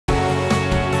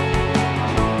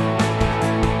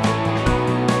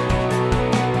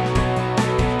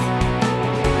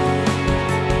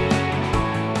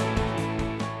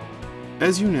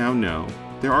As you now know,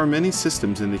 there are many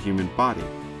systems in the human body,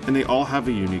 and they all have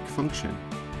a unique function.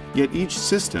 Yet each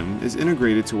system is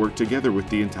integrated to work together with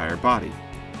the entire body.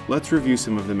 Let's review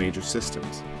some of the major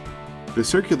systems. The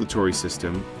circulatory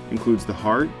system includes the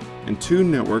heart and two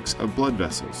networks of blood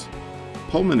vessels.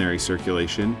 Pulmonary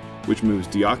circulation, which moves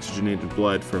deoxygenated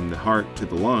blood from the heart to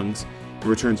the lungs and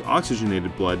returns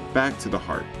oxygenated blood back to the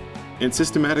heart. And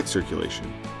systematic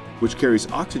circulation, which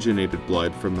carries oxygenated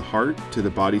blood from the heart to the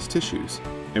body's tissues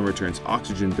and returns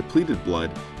oxygen-depleted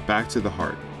blood back to the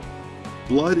heart.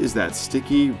 Blood is that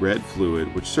sticky, red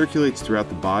fluid which circulates throughout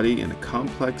the body in a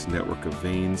complex network of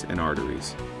veins and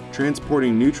arteries,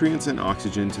 transporting nutrients and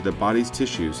oxygen to the body's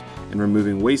tissues and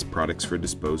removing waste products for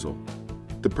disposal.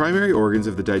 The primary organs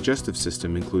of the digestive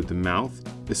system include the mouth,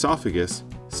 esophagus,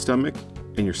 stomach,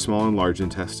 and your small and large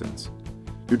intestines.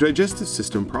 Your digestive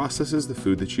system processes the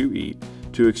food that you eat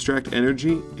to extract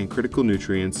energy and critical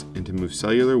nutrients and to move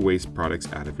cellular waste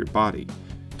products out of your body.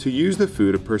 To use the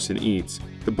food a person eats,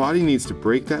 the body needs to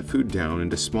break that food down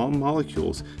into small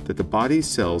molecules that the body's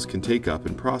cells can take up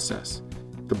and process.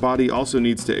 The body also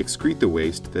needs to excrete the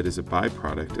waste that is a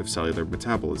byproduct of cellular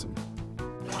metabolism.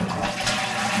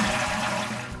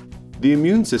 The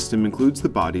immune system includes the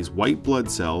body's white blood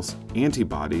cells,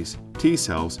 antibodies, T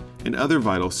cells, and other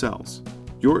vital cells.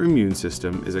 Your immune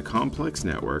system is a complex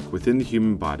network within the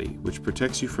human body which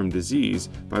protects you from disease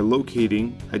by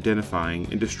locating, identifying,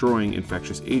 and destroying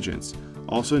infectious agents,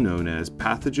 also known as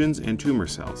pathogens and tumor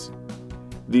cells.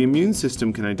 The immune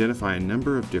system can identify a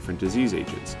number of different disease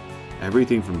agents,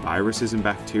 everything from viruses and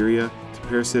bacteria to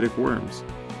parasitic worms.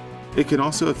 It can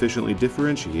also efficiently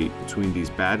differentiate between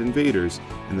these bad invaders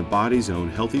and the body's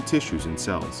own healthy tissues and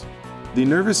cells. The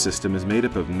nervous system is made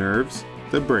up of nerves,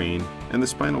 the brain, and the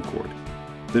spinal cord.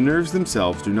 The nerves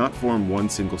themselves do not form one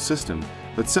single system,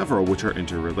 but several which are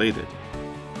interrelated.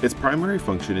 Its primary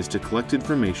function is to collect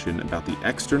information about the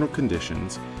external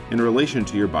conditions in relation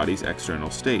to your body's external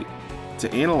state, to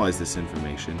analyze this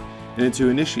information, and to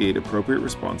initiate appropriate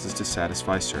responses to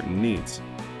satisfy certain needs.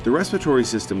 The respiratory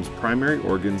system's primary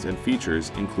organs and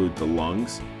features include the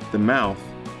lungs, the mouth,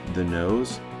 the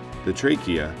nose, the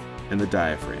trachea, and the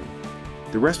diaphragm.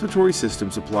 The respiratory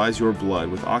system supplies your blood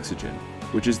with oxygen,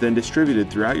 which is then distributed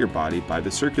throughout your body by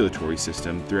the circulatory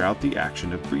system throughout the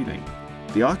action of breathing.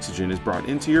 The oxygen is brought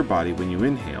into your body when you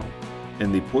inhale,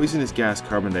 and the poisonous gas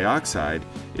carbon dioxide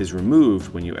is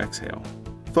removed when you exhale.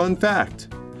 Fun fact!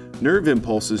 Nerve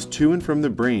impulses to and from the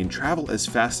brain travel as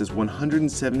fast as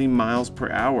 170 miles per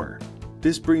hour.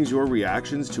 This brings your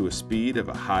reactions to a speed of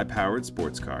a high-powered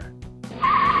sports car.